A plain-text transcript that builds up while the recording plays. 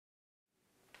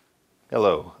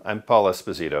Hello, I'm Paul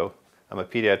Esposito. I'm a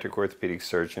pediatric orthopedic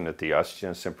surgeon at the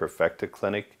Osteogenesis Imperfecta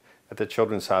Clinic at the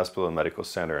Children's Hospital and Medical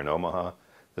Center in Omaha,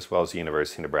 as well as the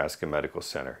University of Nebraska Medical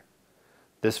Center.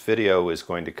 This video is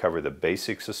going to cover the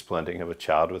basics of splinting of a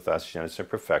child with osteogenesis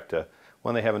imperfecta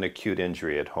when they have an acute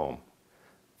injury at home.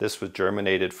 This was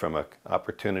germinated from an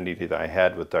opportunity that I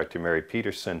had with Dr. Mary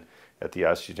Peterson at the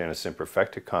Osteogenesis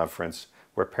Imperfecta Conference,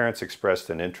 where parents expressed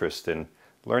an interest in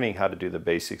learning how to do the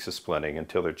basics of splinting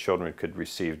until their children could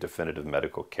receive definitive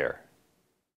medical care.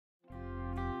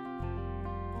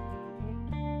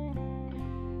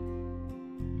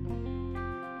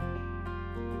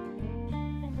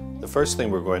 The first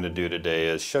thing we're going to do today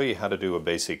is show you how to do a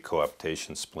basic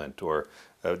coaptation splint, or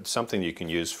something you can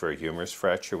use for a humerus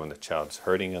fracture when the child's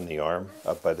hurting on the arm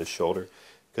up by the shoulder,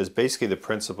 because basically the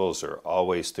principles are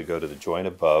always to go to the joint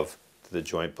above, to the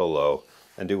joint below,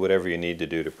 and do whatever you need to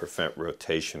do to prevent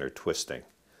rotation or twisting.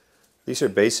 These are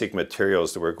basic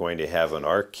materials that we're going to have in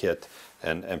our kit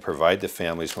and provide the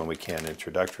families when we can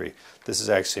introductory. This is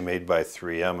actually made by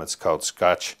 3M. It's called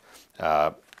Scotch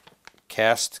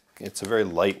Cast. It's a very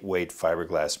lightweight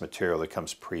fiberglass material that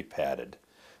comes pre-padded.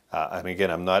 And again,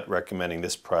 I'm not recommending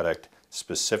this product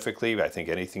specifically. I think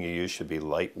anything you use should be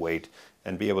lightweight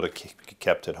and be able to be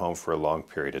kept at home for a long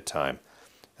period of time.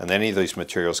 And any of these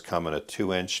materials come in a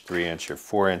 2-inch, 3-inch, or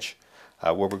 4-inch.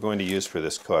 What we're going to use for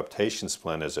this coaptation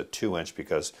splint is a 2-inch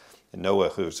because Noah,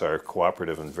 who's our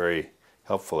cooperative and very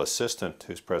helpful assistant,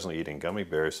 who's presently eating gummy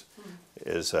bears,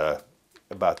 is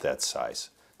about that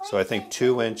size. So I think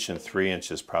 2-inch and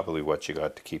 3-inch is probably what you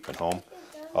got to keep at home.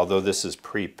 Although this is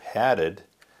pre-padded,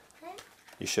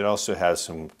 you should also have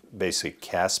some basic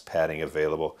cast padding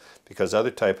available because other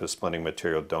types of splinting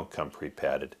material don't come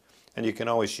pre-padded. And you can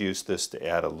always use this to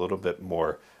add a little bit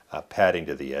more padding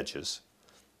to the edges.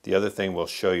 The other thing we'll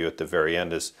show you at the very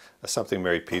end is something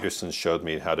Mary Peterson showed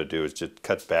me how to do, is just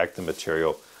cut back the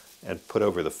material and put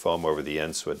over the foam over the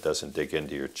end so it doesn't dig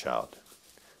into your child.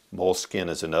 Moleskin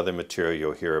is another material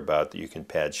you'll hear about that you can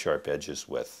pad sharp edges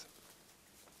with.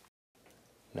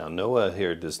 Now Noah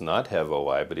here does not have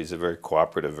OI, but he's a very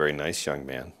cooperative, very nice young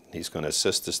man. He's going to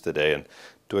assist us today in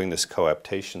doing this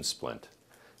coaptation splint.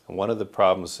 And one of the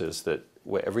problems is that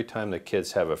every time the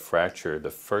kids have a fracture,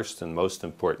 the first and most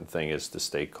important thing is to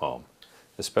stay calm.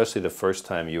 Especially the first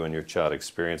time you and your child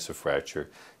experience a fracture,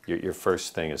 your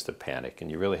first thing is to panic,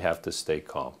 and you really have to stay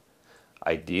calm.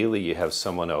 Ideally, you have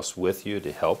someone else with you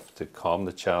to help to calm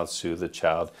the child, soothe the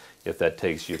child. If that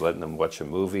takes you letting them watch a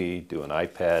movie, do an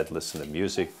iPad, listen to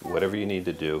music, whatever you need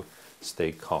to do,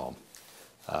 stay calm.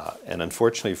 And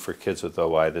unfortunately for kids with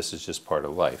OI, this is just part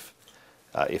of life.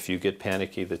 If you get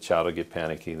panicky, the child will get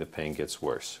panicky, the pain gets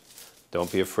worse.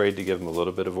 Don't be afraid to give them a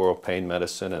little bit of oral pain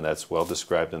medicine, and that's well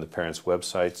described in the parents'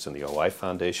 websites and the OI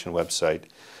Foundation website,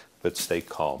 but stay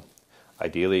calm.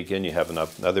 Ideally, again, you have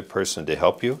another person to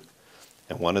help you,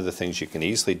 and one of the things you can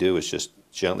easily do is just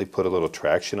gently put a little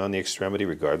traction on the extremity,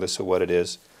 regardless of what it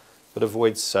is, but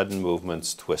avoid sudden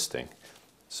movements, twisting.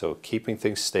 So keeping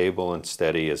things stable and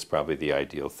steady is probably the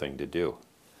ideal thing to do.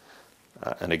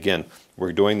 And again,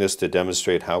 we're doing this to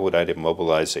demonstrate how would I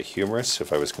immobilize a humerus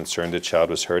if I was concerned the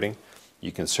child was hurting.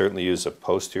 You can certainly use a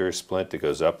posterior splint that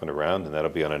goes up and around, and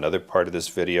that'll be on another part of this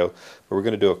video. But we're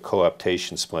going to do a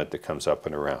coaptation splint that comes up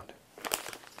and around.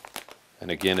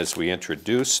 And again, as we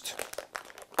introduced,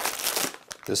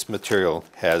 this material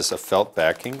has a felt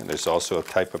backing, and there's also a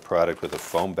type of product with a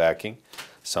foam backing.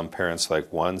 Some parents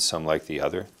like one, some like the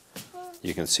other.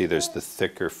 You can see there's the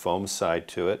thicker foam side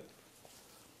to it,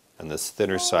 and this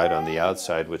thinner side on the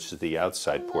outside, which is the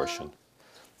outside portion.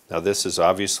 Now this is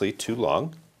obviously too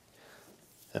long,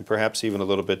 and perhaps even a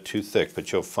little bit too thick,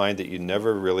 but you'll find that you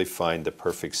never really find the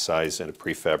perfect size in a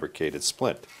prefabricated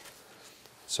splint.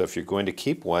 So if you're going to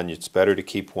keep one, it's better to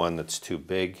keep one that's too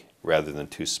big rather than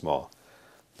too small.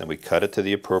 Then we cut it to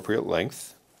the appropriate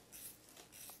length.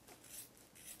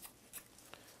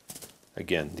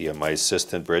 Again, my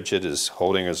assistant Bridget is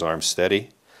holding his arm steady.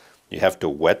 You have to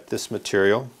wet this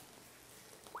material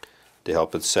to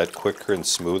help it set quicker and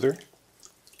smoother.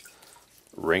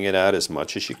 Wring it out as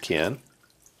much as you can.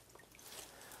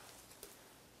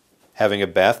 Having a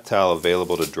bath towel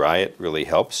available to dry it really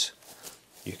helps.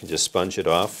 You can just sponge it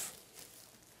off.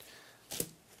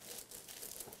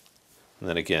 And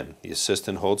then again, the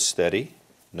assistant holds steady,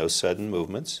 no sudden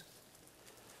movements.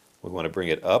 We want to bring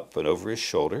it up and over his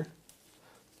shoulder.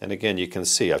 And again, you can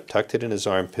see I've tucked it in his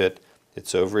armpit.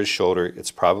 It's over his shoulder. It's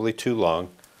probably too long.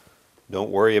 Don't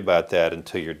worry about that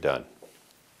until you're done.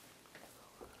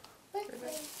 What's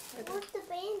the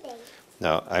Band-Aid?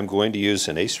 Now, I'm going to use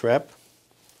an ACE wrap.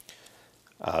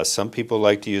 Some people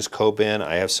like to use Coban.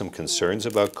 I have some concerns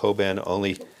about Coban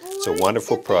only It's a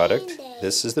wonderful product.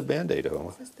 This is the Band-Aid,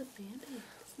 Oma. This is the Band-Aid.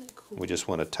 Isn't that cool? We just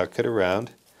want to tuck it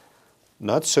around.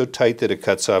 Not so tight that it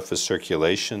cuts off the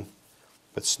circulation,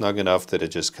 but snug enough that it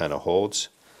just kind of holds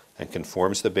and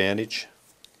conforms the bandage.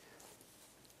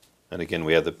 And again,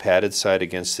 we have the padded side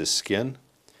against the skin,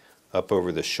 up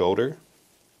over the shoulder.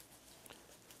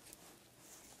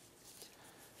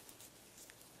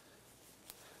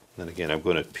 And again, I'm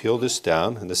going to peel this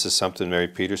down, and this is something Mary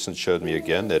Peterson showed me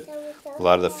again that a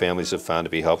lot of the families have found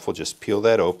to be helpful. Just peel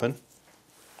that open.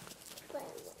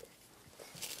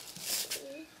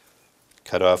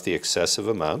 Cut off the excessive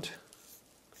amount.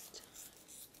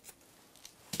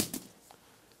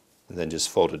 And then just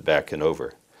fold it back and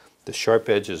over. The sharp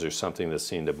edges are something that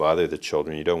seem to bother the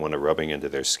children. You don't want it rubbing into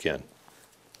their skin.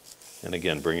 And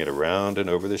again, bring it around and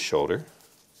over the shoulder.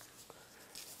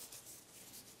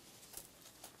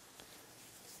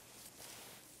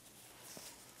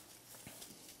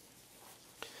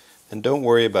 And don't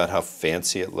worry about how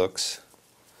fancy it looks.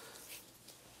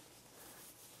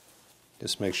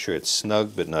 Just make sure it's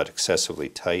snug but not excessively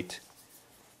tight.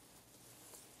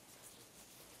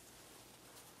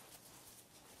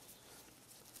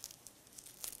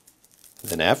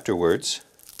 Then afterwards,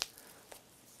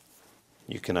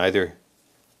 you can either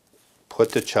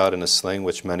put the child in a sling,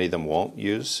 which many of them won't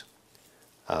use,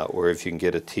 or if you can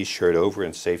get a t-shirt over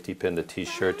and safety pin the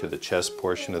t-shirt to the chest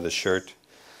portion of the shirt,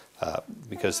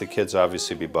 because the kids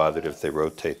obviously be bothered if they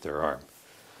rotate their arm.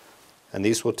 And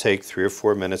these will take 3 or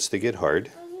 4 minutes to get hard.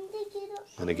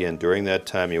 And again, during that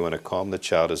time, you want to calm the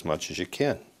child as much as you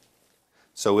can.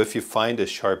 So if you find a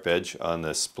sharp edge on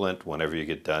the splint whenever you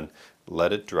get done,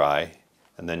 let it dry.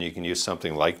 And then you can use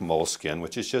something like Moleskin,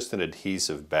 which is just an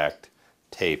adhesive backed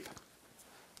tape.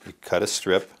 You cut a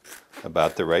strip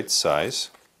about the right size.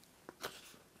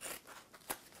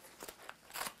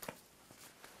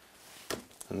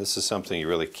 And this is something you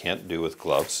really can't do with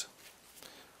gloves.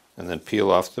 And then peel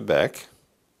off the back.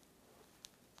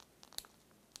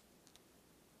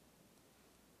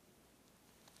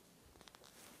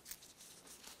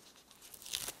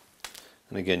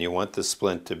 And again, you want the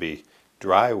splint to be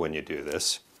dry when you do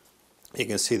this. You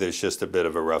can see there's just a bit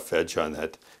of a rough edge on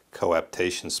that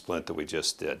coaptation splint that we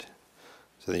just did.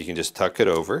 So then you can just tuck it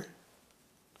over,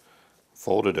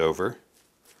 fold it over,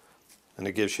 and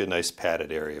it gives you a nice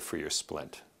padded area for your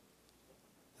splint.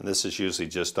 And this is usually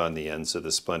just on the ends of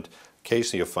the splint.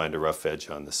 Occasionally you'll find a rough edge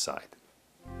on the side.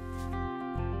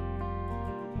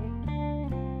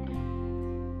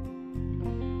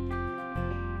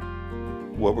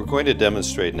 What we're going to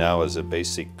demonstrate now is a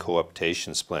basic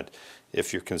coaptation splint.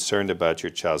 If you're concerned about your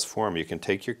child's form, you can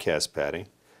take your cast padding.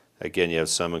 Again, you have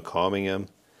someone calming him,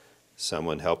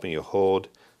 someone helping you hold.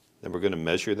 Then we're going to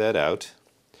measure that out.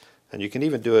 And you can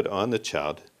even do it on the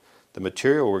child. The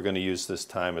material we're going to use this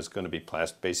time is going to be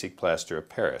basic plaster of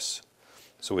Paris.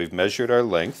 So we've measured our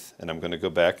length, and I'm going to go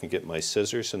back and get my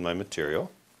scissors and my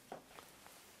material.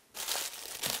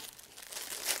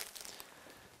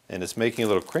 And it's making a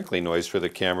little crinkly noise for the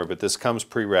camera, but this comes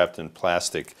pre-wrapped in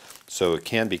plastic, so it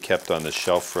can be kept on the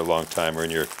shelf for a long time or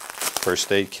in your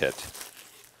first aid kit.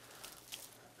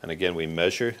 And again, we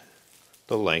measure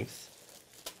the length,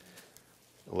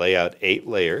 lay out 8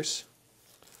 layers.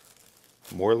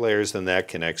 More layers than that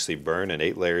can actually burn, and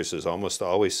 8 layers is almost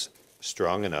always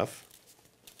strong enough.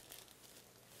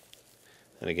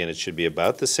 And again, it should be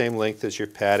about the same length as your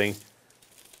padding.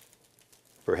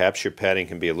 Perhaps your padding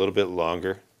can be a little bit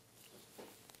longer.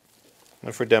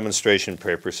 And for demonstration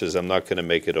purposes, I'm not going to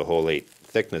make it a whole 8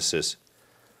 thicknesses.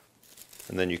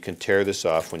 And then you can tear this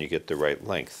off when you get the right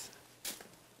length.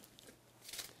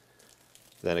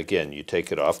 Then again, you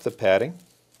take it off the padding.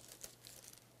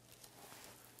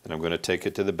 And I'm going to take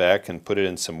it to the back and put it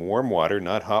in some warm water,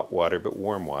 not hot water, but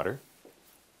warm water.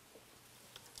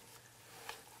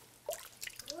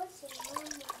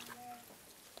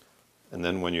 And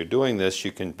then when you're doing this,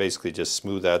 you can basically just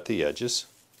smooth out the edges.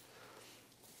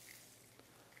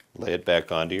 Lay it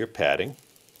back onto your padding.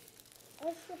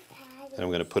 And I'm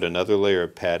going to put another layer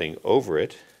of padding over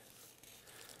it.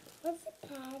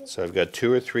 So I've got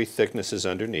 2 or 3 thicknesses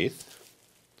underneath.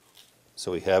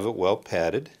 So we have it well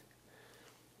padded.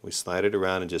 We slide it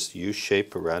around and just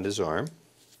U-shape around his arm.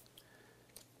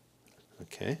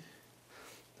 Okay.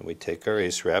 And we take our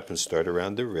ace wrap and start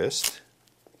around the wrist.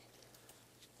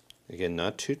 Again,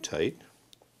 not too tight.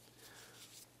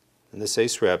 And this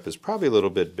ace wrap is probably a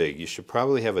little bit big. You should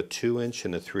probably have a 2-inch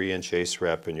and a 3-inch ace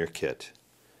wrap in your kit.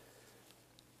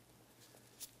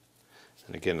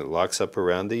 And again, it locks up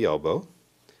around the elbow.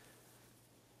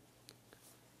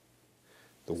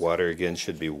 The water again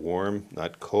should be warm,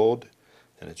 not cold,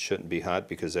 and it shouldn't be hot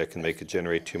because that can make it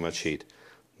generate too much heat.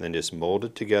 Then just mold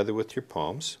it together with your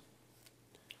palms.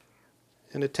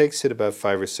 And it takes it about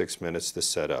 5 or 6 minutes to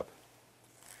set up.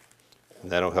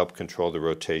 And that'll help control the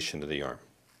rotation of the arm.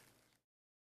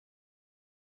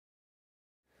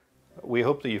 We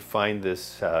hope that you find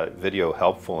this video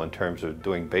helpful in terms of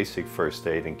doing basic first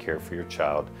aid and care for your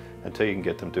child until you can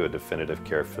get them to a definitive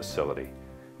care facility.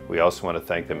 We also want to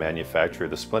thank the manufacturer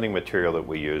of the splinting material that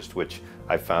we used, which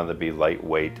I found to be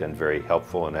lightweight and very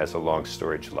helpful and has a long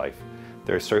storage life.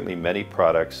 There are certainly many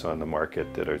products on the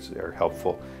market that are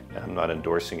helpful, and I'm not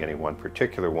endorsing any one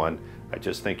particular one. I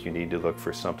just think you need to look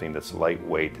for something that's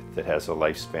lightweight, that has a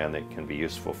lifespan that can be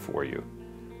useful for you.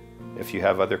 If you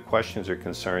have other questions or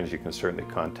concerns, you can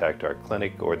certainly contact our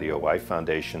clinic or the OI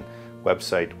Foundation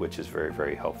website, which is very,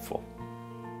 very helpful.